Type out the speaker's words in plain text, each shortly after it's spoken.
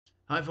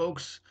Hi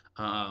folks,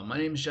 my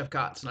name is Jeff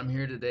Kotz and I'm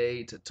here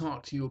today to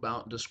talk to you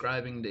about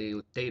describing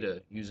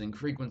data using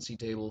frequency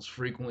tables,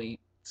 frequency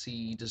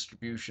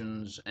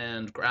distributions,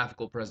 and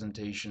graphical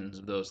presentations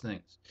of those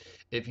things.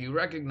 If you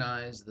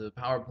recognize the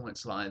PowerPoint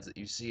slides that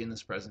you see in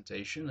this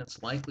presentation,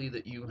 it's likely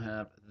that you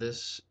have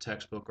this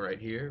textbook right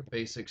here,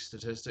 Basic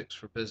Statistics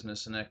for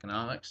Business and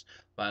Economics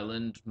by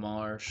Lind,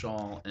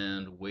 Shaw,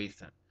 and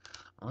Wathan.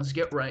 Let's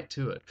get right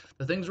to it.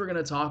 The things we're going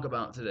to talk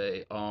about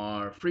today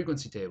are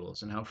frequency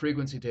tables and how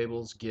frequency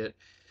tables get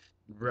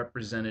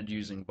represented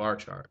using bar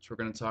charts. We're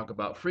going to talk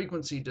about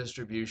frequency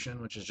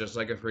distribution, which is just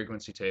like a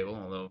frequency table,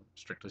 although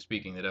strictly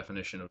speaking, the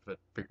definition of a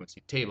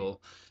frequency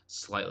table is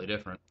slightly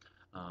different.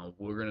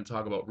 We're going to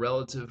talk about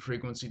relative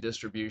frequency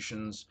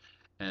distributions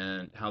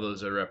and how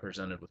those are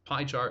represented with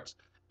pie charts.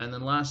 And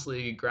then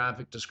lastly,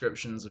 graphic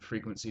descriptions of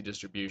frequency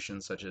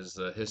distribution, such as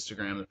the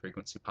histogram, the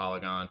frequency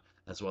polygon,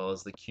 as well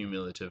as the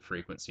cumulative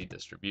frequency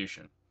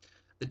distribution.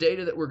 The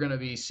data that we're going to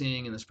be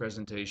seeing in this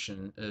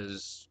presentation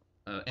is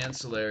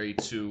ancillary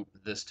to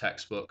this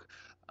textbook.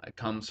 It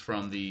comes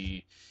from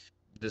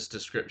this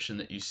description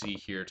that you see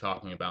here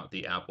talking about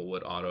the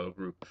Applewood Auto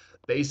Group.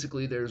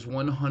 Basically, there's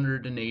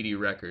 180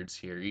 records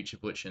here, each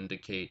of which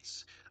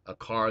indicates a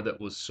car that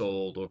was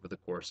sold over the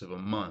course of a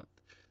month.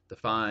 The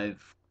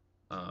five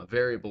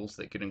variables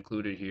that get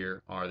included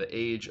here are the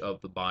age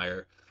of the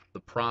buyer,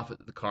 the profit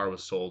that the car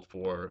was sold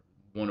for,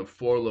 one of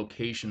four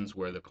locations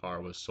where the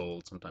car was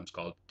sold, sometimes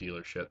called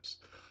dealerships,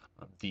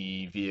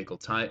 the vehicle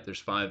type.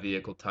 There's five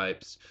vehicle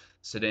types: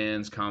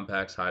 sedans,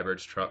 compacts,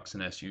 hybrids, trucks,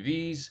 and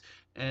SUVs,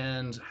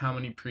 and how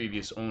many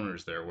previous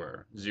owners there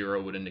were.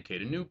 0 would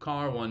indicate a new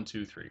car, 1,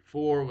 2, 3,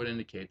 4 would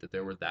indicate that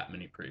there were that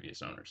many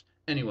previous owners.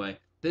 Anyway,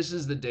 this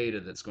is the data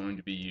that's going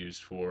to be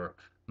used for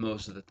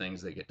most of the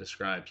things that get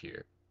described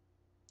here.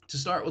 To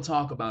start, we'll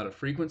talk about a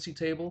frequency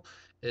table.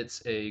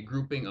 It's a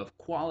grouping of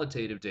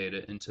qualitative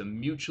data into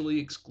mutually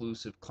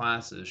exclusive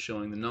classes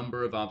showing the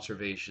number of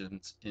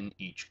observations in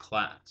each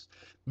class.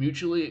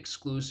 Mutually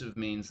exclusive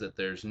means that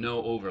there's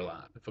no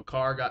overlap. If a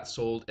car got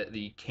sold at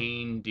the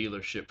Kane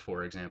dealership,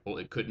 for example,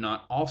 it could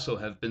not also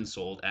have been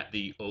sold at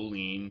the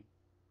Olean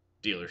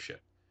dealership.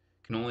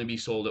 It can only be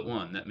sold at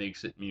one. That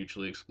makes it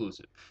mutually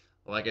exclusive.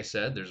 Like I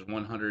said, there's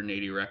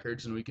 180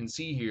 records, and we can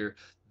see here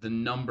the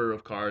number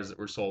of cars that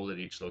were sold at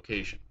each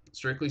location.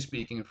 Strictly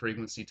speaking, a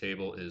frequency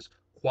table is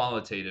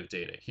qualitative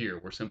data. Here,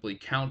 we're simply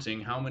counting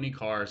how many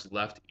cars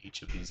left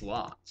each of these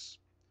lots.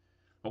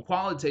 Well,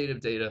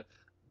 qualitative data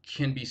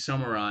can be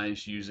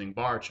summarized using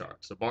bar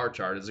charts. A bar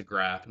chart is a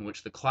graph in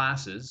which the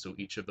classes, so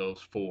each of those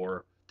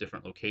four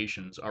different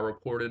locations, are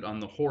reported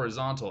on the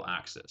horizontal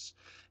axis,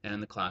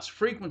 and the class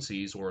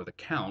frequencies, or the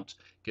count,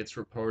 gets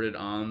reported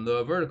on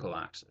the vertical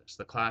axis.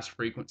 The class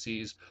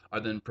frequencies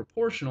are then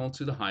proportional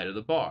to the height of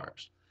the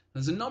bars.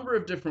 There's a number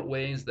of different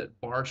ways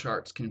that bar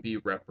charts can be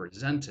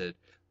represented.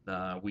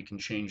 We can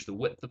change the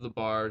width of the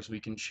bars, we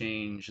can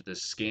change the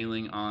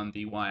scaling on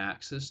the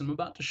y-axis. I'm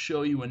about to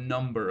show you a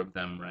number of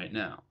them right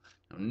now.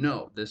 Now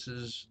note, this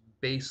is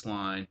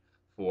baseline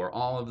for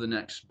all of the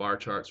next bar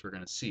charts we're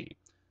going to see.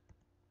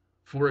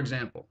 For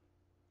example,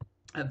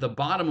 at the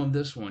bottom of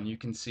this one, you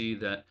can see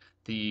that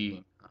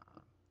the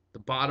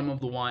bottom of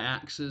the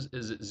y-axis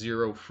is at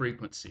 0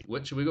 frequency,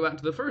 which if we go back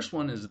to the first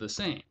one is the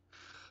same.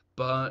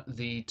 But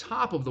the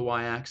top of the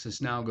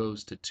y-axis now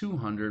goes to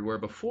 200, where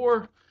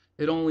before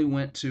it only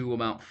went to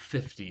about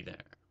 50 there.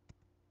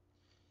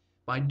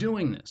 By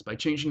doing this, by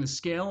changing the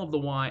scale of the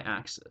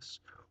y-axis,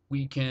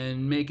 we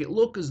can make it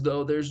look as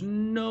though there's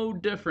no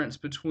difference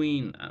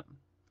between them,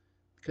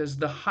 because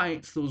the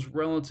heights, those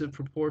relative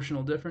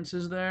proportional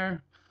differences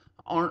there,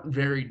 aren't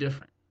very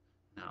different.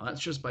 Now,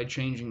 that's just by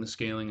changing the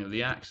scaling of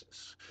the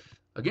axis.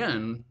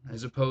 Again,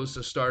 as opposed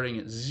to starting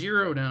at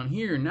 0 down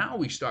here, now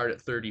we start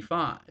at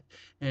 35,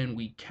 and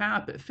we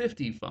cap at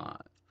 55,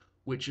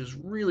 which is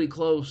really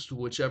close to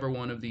whichever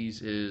one of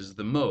these is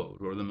the mode,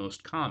 or the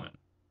most common.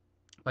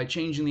 By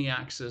changing the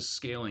axis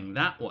scaling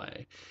that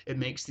way, it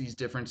makes these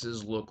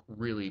differences look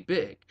really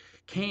big.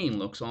 Kane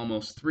looks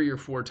almost 3 or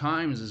 4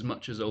 times as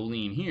much as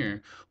Olean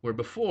here, where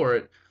before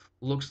it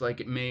looks like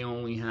it may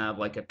only have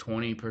like a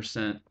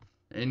 20%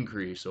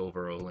 increase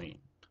over Olean.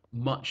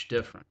 Much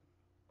different.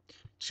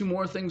 Two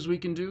more things we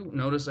can do.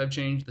 Notice I've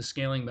changed the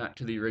scaling back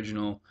to the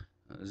original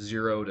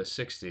 0 to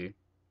 60.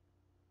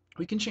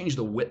 We can change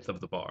the width of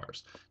the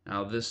bars.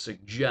 Now this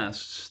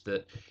suggests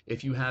that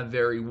if you have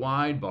very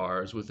wide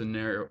bars with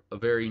a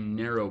very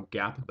narrow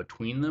gap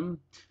between them,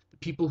 the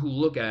people who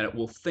look at it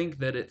will think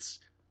that it's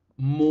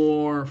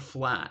more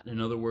flat. In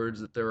other words,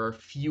 that there are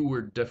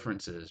fewer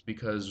differences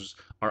because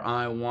our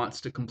eye wants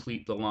to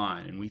complete the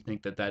line, and we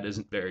think that that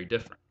isn't very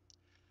different.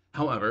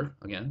 However,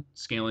 again,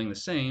 scaling the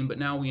same, but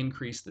now we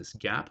increase this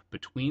gap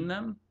between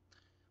them.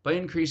 By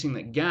increasing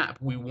the gap,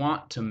 we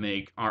want to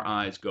make our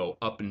eyes go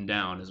up and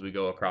down as we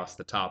go across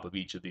the top of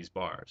each of these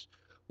bars,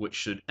 which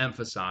should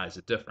emphasize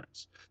a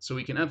difference. So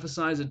we can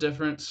emphasize a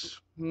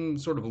difference,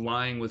 sort of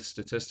lying with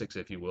statistics,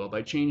 if you will,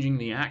 by changing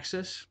the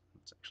axis.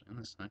 It's actually on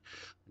this side.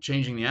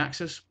 Changing the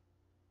axis,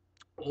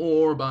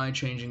 or by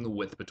changing the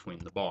width between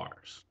the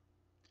bars.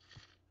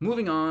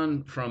 Moving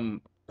on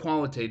from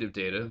qualitative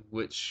data,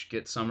 which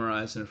gets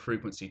summarized in a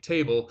frequency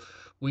table,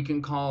 we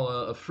can call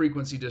a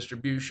frequency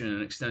distribution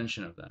an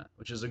extension of that,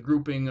 which is a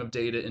grouping of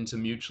data into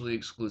mutually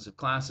exclusive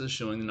classes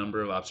showing the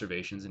number of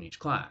observations in each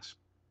class,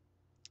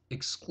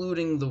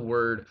 excluding the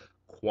word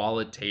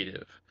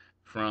qualitative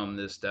from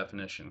this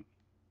definition.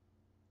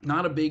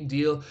 Not a big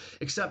deal,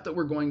 except that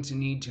we're going to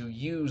need to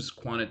use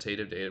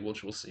quantitative data,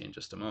 which we'll see in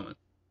just a moment.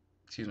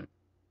 Excuse me.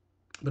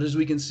 But as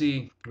we can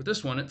see with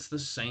this one, it's the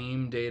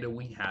same data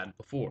we had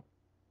before.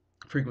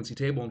 Frequency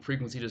table and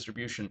frequency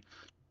distribution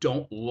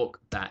don't look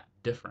that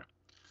different.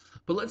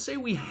 But let's say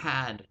we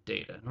had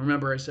data.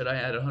 Remember I said I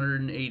had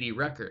 180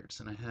 records,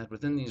 and I had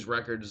within these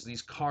records,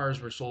 these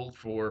cars were sold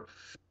for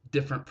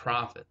different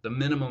profit. The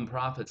minimum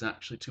profit's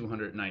actually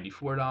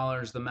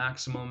 $294. The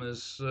maximum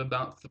is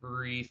about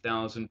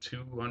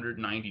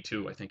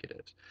 3,292, I think it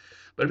is.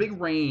 But a big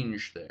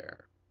range there.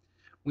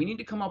 We need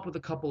to come up with a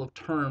couple of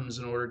terms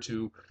in order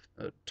to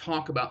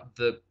talk about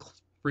the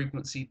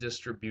frequency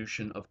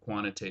distribution of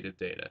quantitative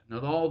data. Now,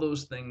 all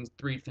those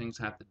three things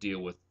have to deal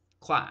with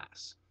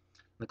class.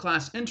 The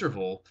class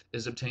interval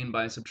is obtained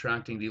by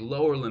subtracting the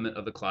lower limit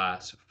of the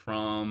class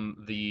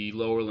from the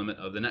lower limit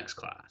of the next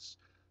class.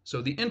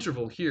 So the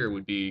interval here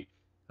would be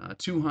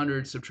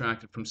 200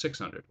 subtracted from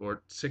 600,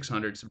 or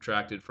 600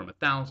 subtracted from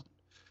 1,000.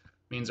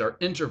 Means our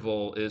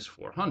interval is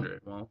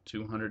 400. Well,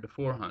 200 to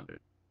 400,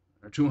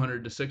 or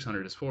 200 to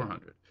 600 is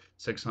 400.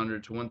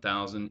 600 to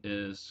 1,000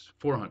 is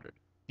 400.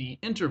 The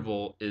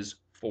interval is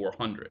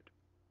 400.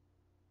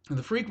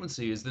 The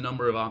frequency is the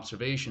number of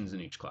observations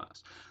in each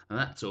class, and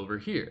that's over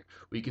here.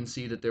 We can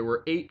see that there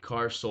were 8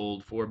 cars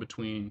sold for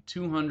between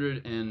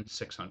 200 and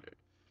 600.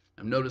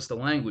 Now notice the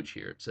language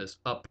here. It says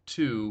up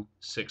to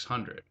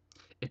 600.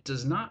 It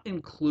does not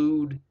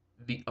include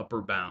the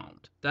upper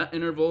bound. That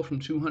interval from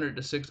 200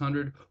 to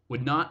 600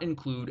 would not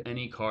include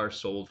any cars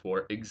sold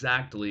for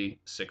exactly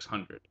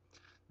 600.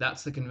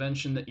 That's the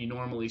convention that you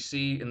normally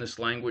see, and this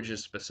language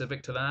is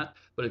specific to that.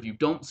 But if you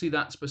don't see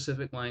that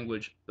specific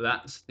language,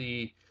 that's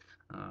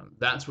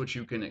what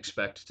you can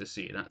expect to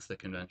see. That's the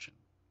convention.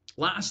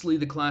 Lastly,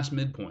 the class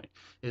midpoint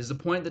is the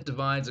point that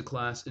divides a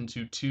class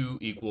into 2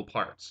 equal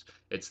parts.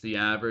 It's the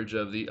average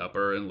of the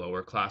upper and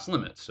lower class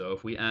limits. So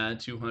if we add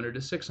 200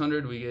 to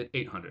 600, we get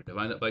 800.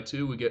 Divide that by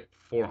 2, we get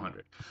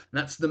 400. And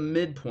that's the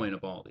midpoint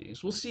of all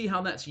these. We'll see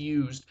how that's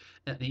used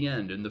at the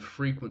end in the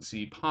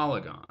frequency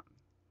polygon.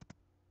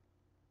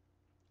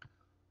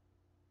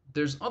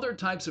 There's other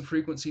types of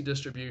frequency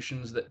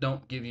distributions that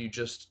don't give you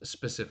just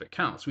specific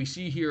counts. We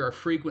see here our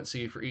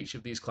frequency for each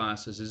of these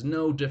classes is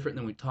no different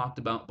than we talked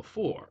about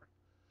before.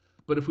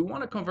 But if we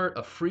want to convert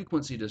a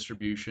frequency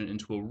distribution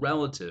into a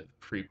relative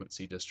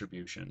frequency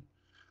distribution,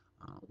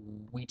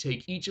 we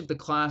take each of the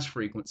class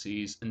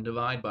frequencies and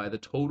divide by the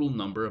total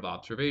number of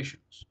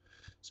observations.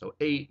 So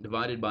 8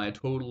 divided by a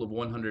total of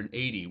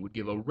 180 would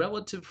give a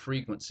relative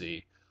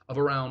frequency of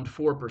around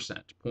 4%,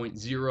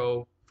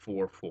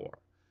 0.044.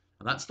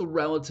 Now that's the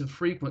relative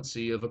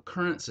frequency of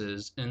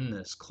occurrences in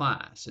this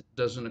class. It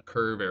doesn't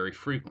occur very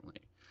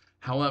frequently.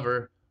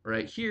 However,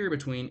 right here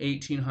between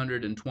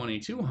 1800 and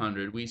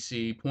 2200, we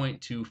see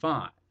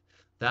 0.25.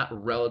 That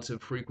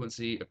relative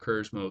frequency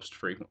occurs most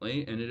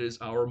frequently, and it is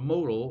our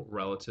modal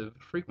relative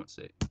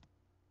frequency.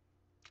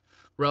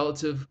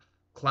 Relative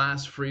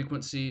class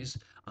frequencies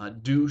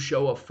do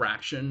show a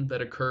fraction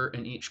that occur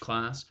in each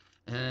class,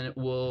 and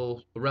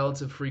the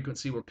relative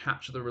frequency will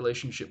capture the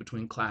relationship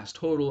between class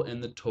total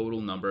and the total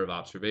number of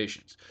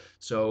observations.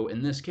 So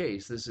in this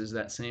case, this is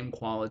that same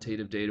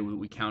qualitative data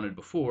we counted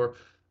before.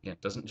 Again,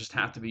 it doesn't just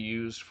have to be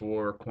used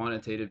for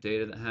quantitative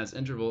data that has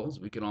intervals.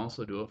 We can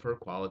also do it for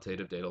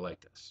qualitative data like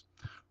this.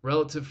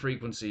 Relative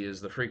frequency is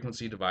the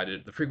frequency of a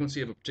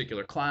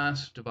particular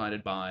class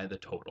divided by the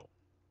total.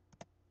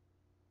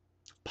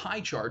 Pie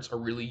charts are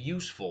really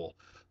useful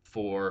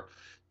for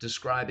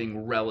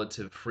describing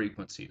relative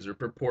frequencies or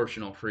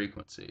proportional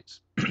frequencies.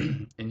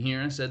 And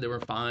here I said there were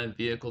 5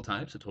 vehicle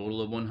types, a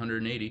total of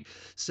 180,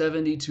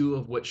 72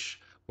 of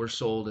which were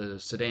sold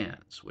as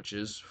sedans, which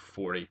is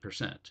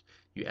 40%.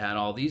 You add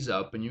all these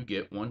up and you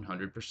get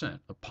 100%.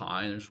 A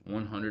pie, there's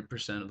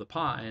 100% of the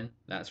pie, and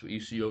that's what you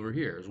see over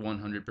here is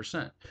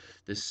 100%.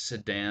 This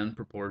sedan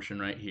proportion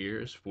right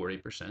here is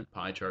 40%.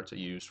 Pie charts are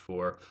used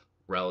for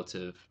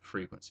relative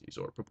frequencies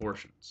or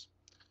proportions.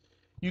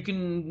 You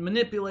can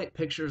manipulate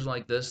pictures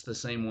like this the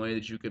same way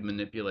that you could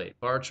manipulate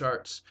bar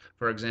charts.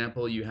 For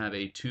example, you have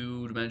a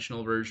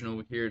 2-dimensional version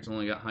over here. It's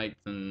only got height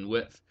and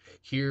width.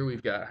 Here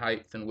we've got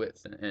height and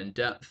width and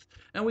depth.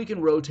 And we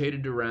can rotate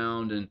it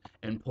around and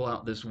pull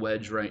out this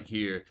wedge right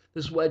here.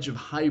 This wedge of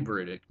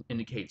hybrid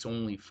indicates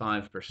only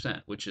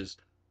 5%, which is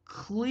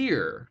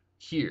clear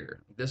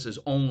here. This is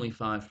only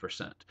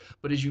 5%.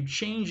 But as you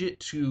change it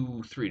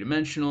to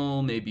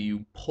 3-dimensional, maybe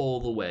you pull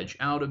the wedge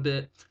out a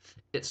bit,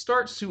 it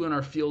starts to, in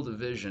our field of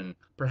vision,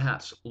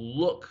 perhaps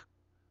look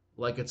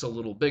like it's a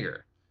little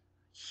bigger.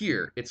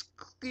 Here, it's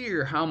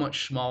clear how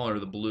much smaller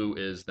the blue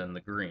is than the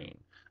green.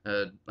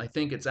 I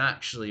think it's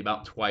actually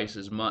about twice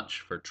as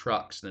much for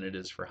trucks than it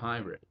is for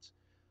hybrids.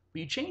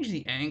 But you change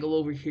the angle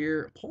over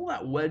here, pull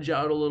that wedge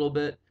out a little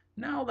bit.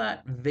 Now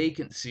that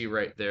vacancy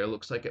right there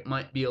looks like it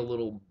might be a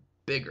little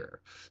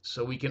bigger.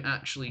 So we can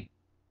actually,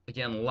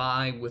 again,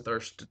 lie with our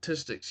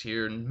statistics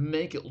here and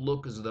make it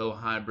look as though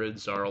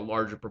hybrids are a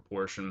larger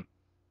proportion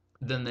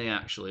than they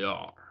actually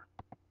are.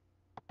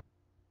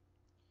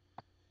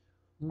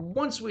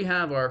 Once we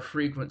have our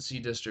frequency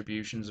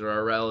distributions or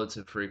our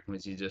relative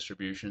frequency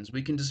distributions,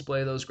 we can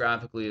display those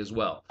graphically as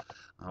well.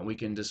 We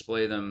can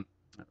display them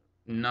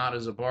not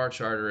as a bar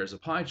chart or as a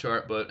pie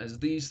chart, but as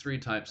these three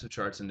types of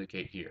charts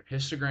indicate here: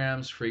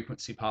 histograms,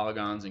 frequency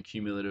polygons, and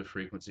cumulative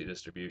frequency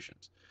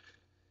distributions.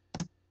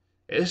 A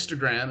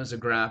histogram is a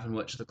graph in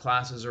which the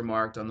classes are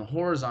marked on the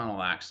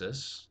horizontal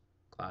axis,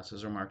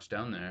 classes are marked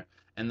down there,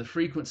 and the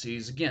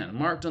frequencies, again,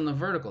 marked on the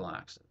vertical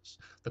axis.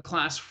 The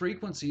class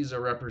frequencies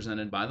are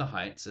represented by the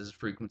heights, as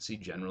frequency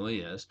generally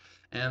is,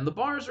 and the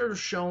bars are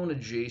shown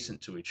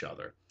adjacent to each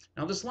other.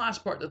 Now, this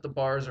last part, that the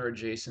bars are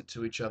adjacent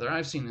to each other,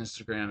 I've seen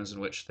histograms in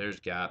which there's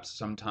gaps.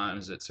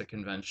 Sometimes it's a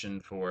convention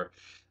for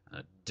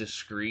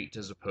discrete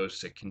as opposed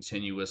to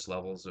continuous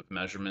levels of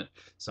measurement.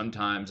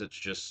 Sometimes it's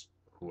just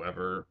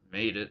whoever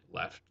made it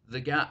left the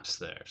gaps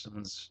there.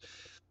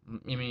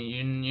 I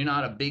mean, you're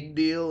not a big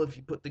deal if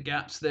you put the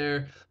gaps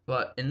there,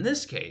 but in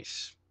this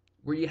case,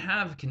 where you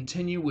have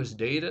continuous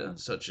data,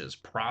 such as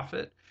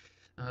profit,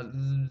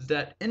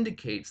 that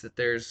indicates that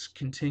there's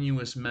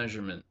continuous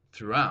measurement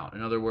throughout.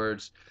 In other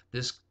words,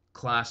 this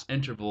class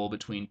interval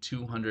between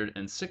 200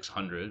 and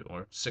 600,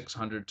 or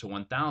 600 to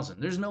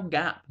 1000, there's no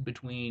gap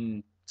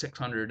between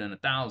 600 and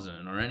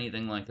 1000 or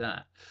anything like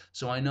that.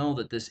 So I know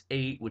that this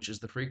 8, which is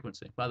the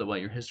frequency, by the way,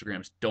 your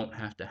histograms don't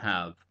have to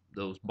have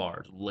those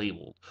bars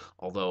labeled,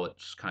 although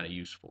it's kind of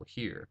useful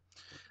here.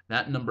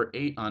 That number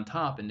 8 on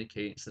top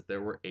indicates that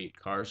there were 8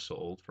 cars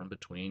sold from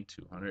between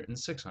 200 and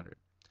 600.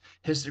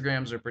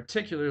 Histograms are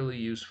particularly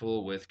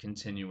useful with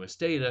continuous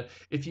data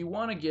if you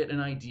want to get an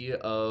idea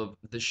of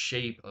the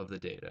shape of the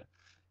data.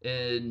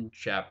 In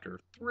chapter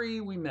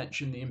 3, we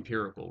mentioned the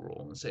empirical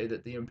rule and say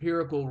that the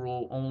empirical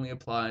rule only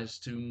applies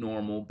to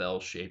normal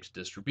bell-shaped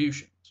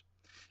distributions.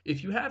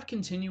 If you have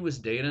continuous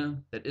data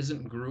that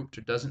isn't grouped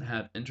or doesn't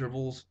have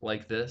intervals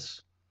like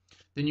this,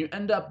 then you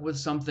end up with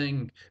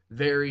something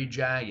very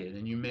jagged,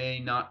 and you may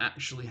not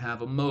actually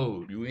have a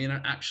mode. You may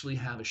not actually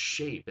have a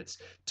shape. It's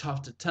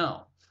tough to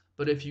tell.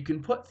 But if you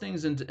can put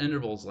things into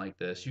intervals like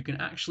this, you can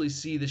actually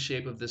see the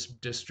shape of this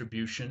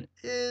distribution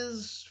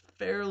is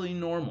fairly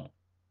normal.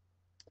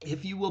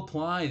 If you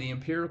apply the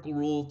empirical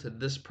rule to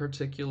this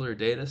particular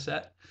data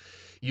set,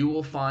 you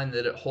will find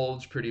that it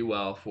holds pretty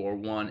well for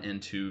 1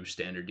 and 2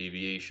 standard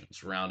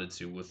deviations, rounded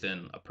to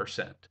within a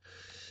percent.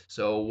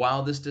 So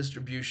while this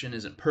distribution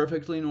isn't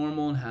perfectly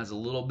normal and has a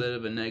little bit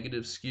of a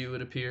negative skew,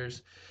 it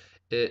appears,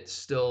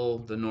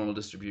 the normal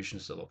distribution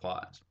still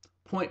applies.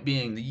 Point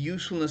being, the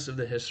usefulness of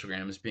the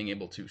histogram is being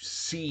able to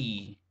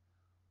see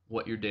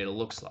what your data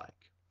looks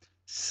like.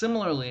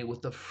 Similarly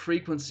with the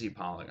frequency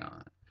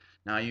polygon.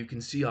 Now you can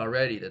see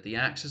already that the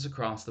axis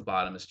across the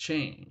bottom has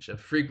changed. A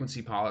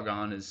frequency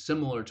polygon is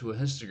similar to a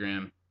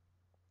histogram,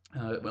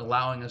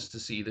 allowing us to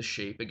see the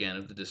shape again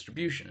of the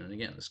distribution. And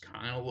again, this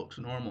kind of looks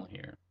normal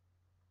here.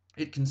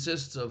 It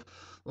consists of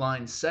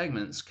line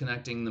segments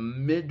connecting the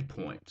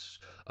midpoints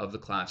of the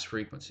class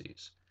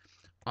frequencies.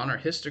 On our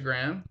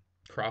histogram,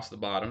 across the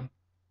bottom,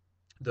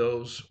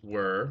 those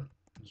were,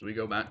 as we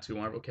go back to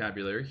our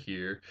vocabulary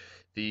here,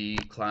 the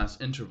class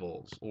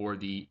intervals, or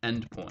the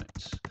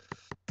endpoints.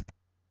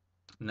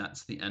 And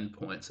that's the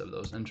endpoints of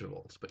those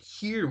intervals. But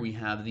here we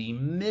have the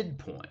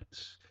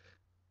midpoints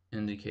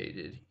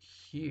indicated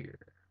here.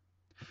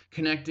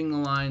 Connecting the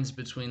lines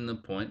between the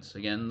points,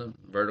 again, the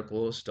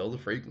vertical is still the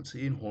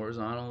frequency and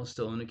horizontal is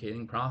still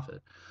indicating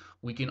profit.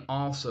 We can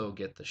also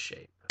get the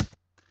shape.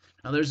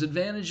 Now there's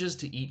advantages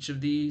to each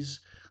of these.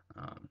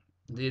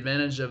 The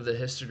advantage of the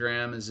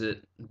histogram is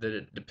that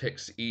it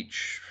depicts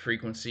each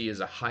frequency as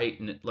a height,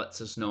 and it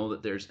lets us know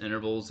that there's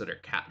intervals that are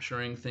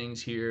capturing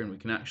things here, and we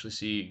can actually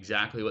see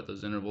exactly what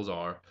those intervals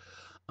are.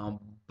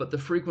 But the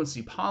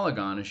frequency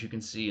polygon, as you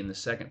can see in the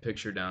second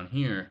picture down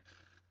here,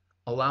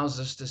 allows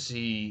us to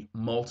see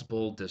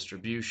multiple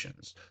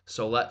distributions.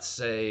 So let's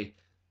say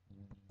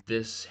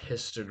this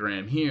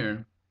histogram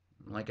here,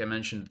 like I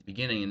mentioned at the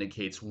beginning,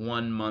 indicates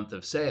 1 month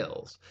of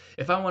sales.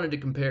 If I wanted to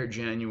compare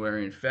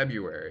January and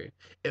February,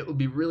 it would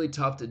be really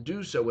tough to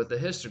do so with the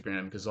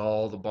histogram because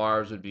all the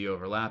bars would be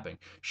overlapping.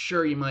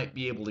 Sure, you might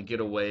be able to get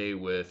away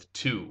with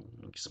 2,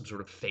 some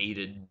sort of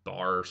faded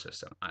bar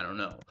system, I don't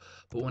know.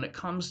 But when it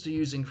comes to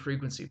using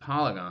frequency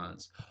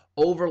polygons,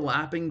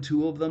 overlapping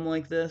 2 of them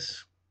like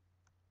this,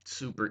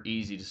 super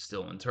easy to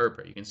still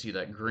interpret. You can see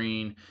that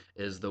green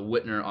is the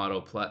Whitner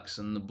Autoplex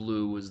and the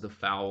blue is the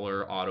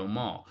Fowler Auto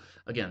Mall.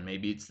 Again,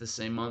 maybe it's the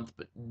same month,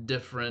 but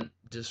different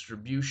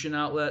distribution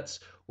outlets.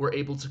 We're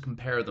able to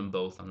compare them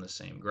both on the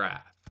same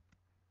graph.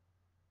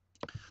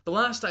 The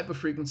last type of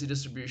frequency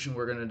distribution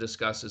we're going to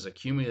discuss is a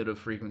cumulative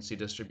frequency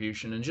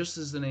distribution, and just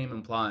as the name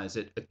implies,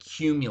 it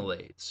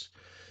accumulates.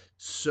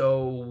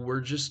 So we're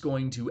just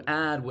going to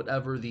add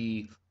whatever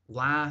the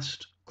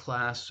last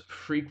class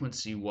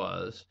frequency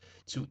was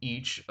to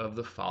each of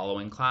the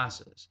following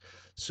classes.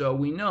 So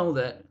we know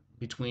that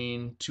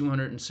between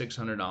 $200 and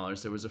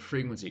 $600, there was a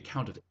frequency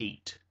count of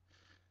 8.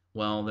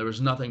 Well, there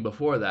was nothing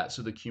before that,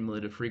 so the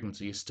cumulative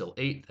frequency is still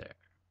 8 there.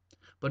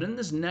 But in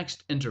this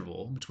next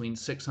interval, between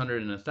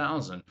 600 and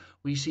 1,000,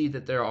 we see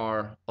that there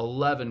are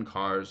 11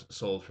 cars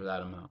sold for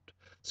that amount.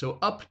 So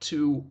up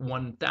to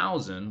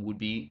 1,000 would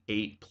be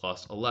 8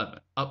 plus 11.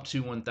 Up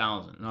to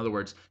 1,000. In other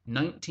words,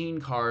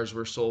 19 cars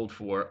were sold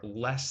for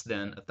less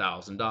than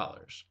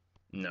 $1,000.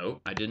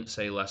 No, I didn't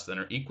say less than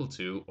or equal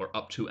to or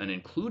up to and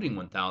including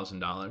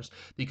 $1,000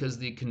 because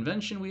the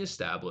convention we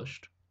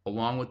established,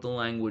 along with the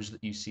language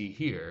that you see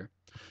here,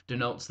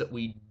 denotes that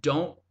we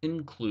don't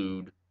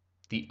include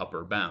the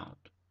upper bound.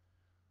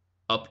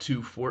 Up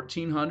to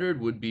 1,400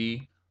 would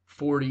be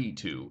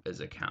 42 as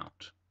a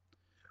count.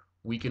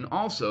 We can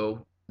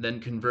also then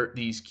convert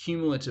these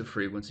cumulative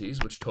frequencies,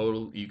 which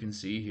total you can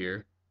see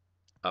here,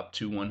 up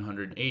to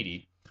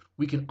 180.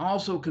 We can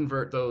also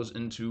convert those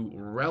into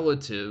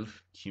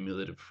relative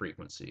cumulative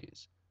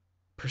frequencies,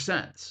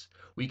 percents.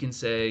 We can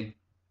say,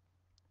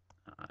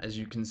 as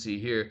you can see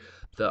here,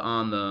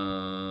 on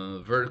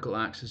the vertical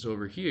axis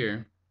over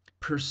here,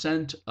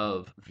 percent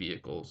of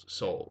vehicles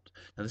sold.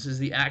 Now this is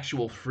the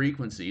actual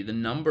frequency, the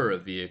number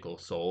of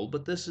vehicles sold,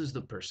 but this is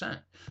the percent.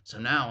 So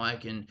now I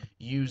can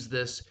use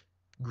this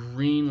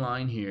green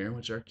line here,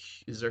 which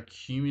is our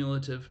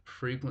cumulative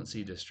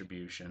frequency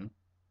distribution.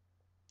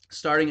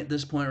 Starting at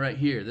this point right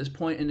here, this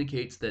point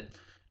indicates that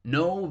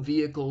no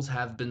vehicles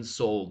have been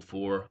sold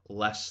for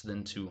less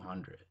than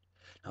 200.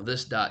 Now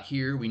this dot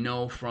here, we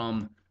know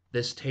from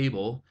this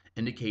table,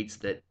 indicates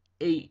that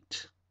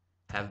 8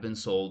 have been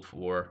sold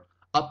for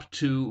up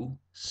to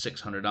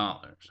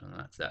 $600. And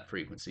that's that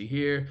frequency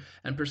here.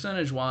 And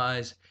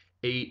percentage-wise,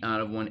 8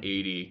 out of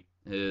 180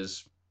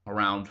 is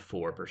around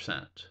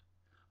 4%.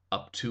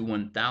 Up to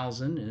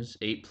 1,000 is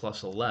 8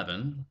 plus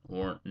 11,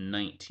 or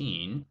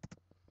 19.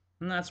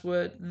 And that's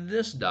what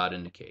this dot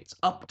indicates.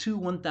 Up to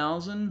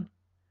 1,000,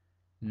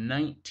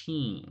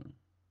 19.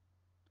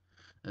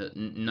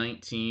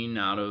 19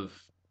 out of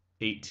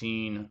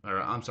 18,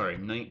 or I'm sorry,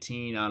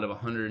 19 out of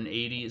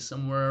 180 is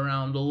somewhere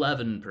around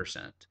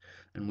 11%.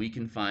 And we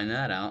can find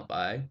that out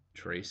by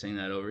tracing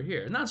that over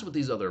here. And that's what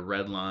these other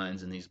red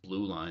lines and these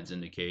blue lines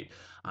indicate.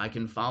 I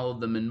can follow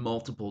them in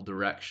multiple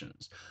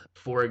directions.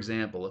 For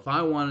example, if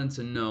I wanted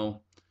to know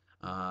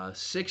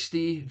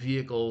 60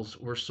 vehicles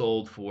were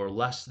sold for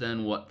less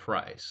than what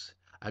price,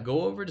 I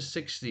go over to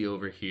 60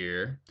 over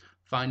here,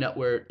 find out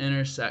where it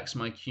intersects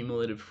my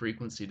cumulative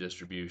frequency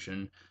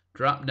distribution,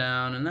 drop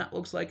down, and that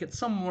looks like it's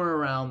somewhere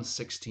around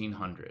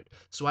 1,600.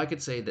 So I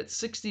could say that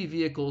 60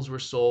 vehicles were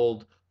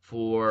sold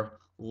for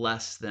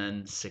less than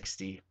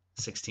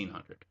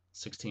 1,600.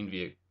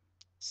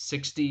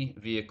 60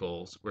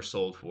 vehicles were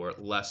sold for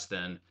less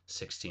than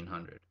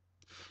 1,600.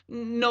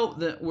 Note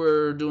that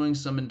we're doing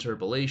some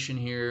interpolation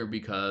here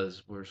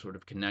because we're sort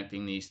of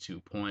connecting these 2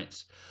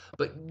 points.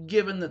 But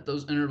given that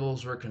those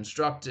intervals were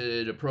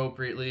constructed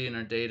appropriately and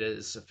our data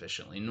is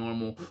sufficiently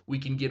normal, we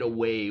can get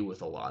away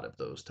with a lot of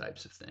those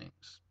types of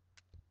things.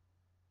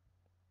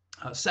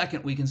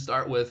 Second, we can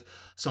start with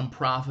some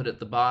profit at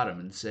the bottom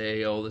and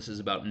say, oh, this is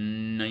about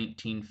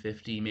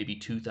 $1,950, maybe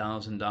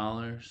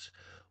 $2,000.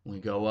 We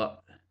go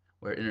up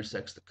where it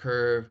intersects the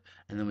curve,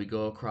 and then we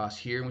go across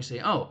here and we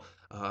say, oh,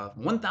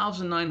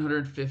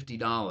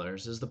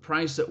 $1,950 is the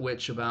price at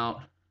which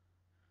about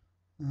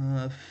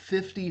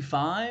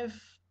 55%,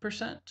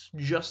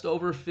 just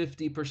over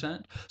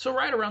 50%. So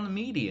right around the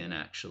median,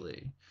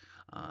 actually.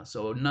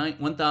 So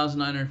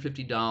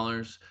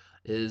 $1,950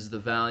 is the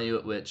value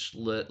at which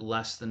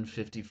less than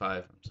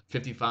 55%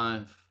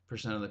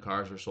 of the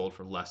cars were sold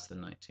for less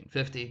than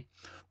 1950.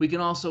 We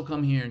can also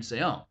come here and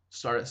say, oh,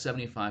 start at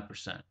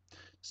 75%.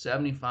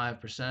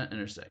 75%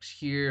 intersects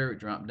here, we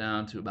drop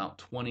down to about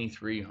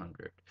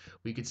 2,300.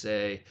 We could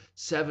say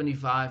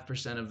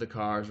 75% of the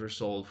cars were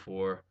sold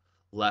for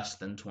less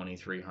than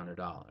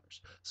 $2,300.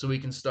 So we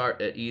can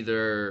start at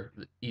either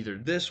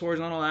this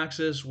horizontal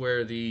axis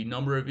where the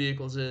number of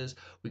vehicles is,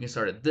 we can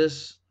start at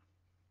this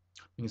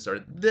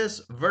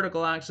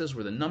vertical axis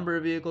where the number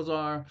of vehicles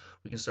are.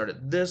 We can start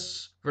at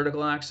this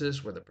vertical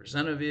axis where the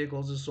percent of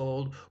vehicles is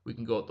sold. We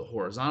can go at the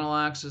horizontal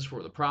axis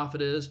where the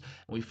profit is, and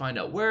we find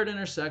out where it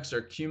intersects our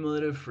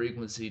cumulative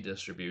frequency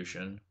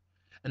distribution,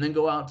 and then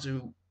go out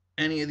to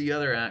any of the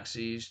other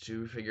axes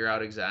to figure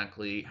out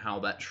exactly how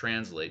that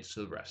translates to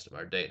the rest of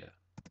our data.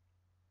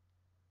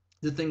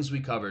 The things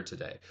we covered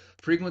today: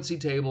 frequency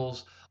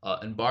tables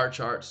and bar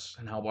charts,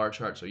 and how bar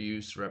charts are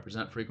used to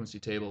represent frequency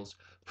tables,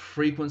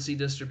 frequency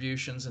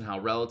distributions and how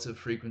relative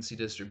frequency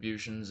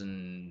distributions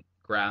and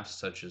graphs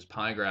such as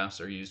pie graphs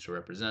are used to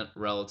represent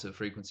relative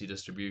frequency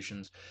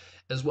distributions,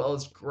 as well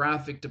as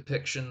graphic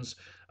depictions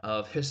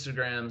of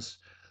histograms,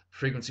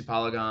 frequency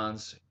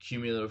polygons,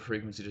 cumulative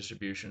frequency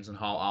distributions, and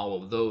how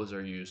all of those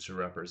are used to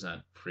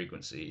represent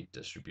frequency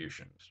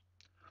distributions.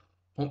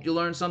 Hope you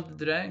learned something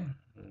today.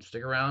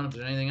 Stick around if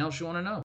there's anything else you want to know.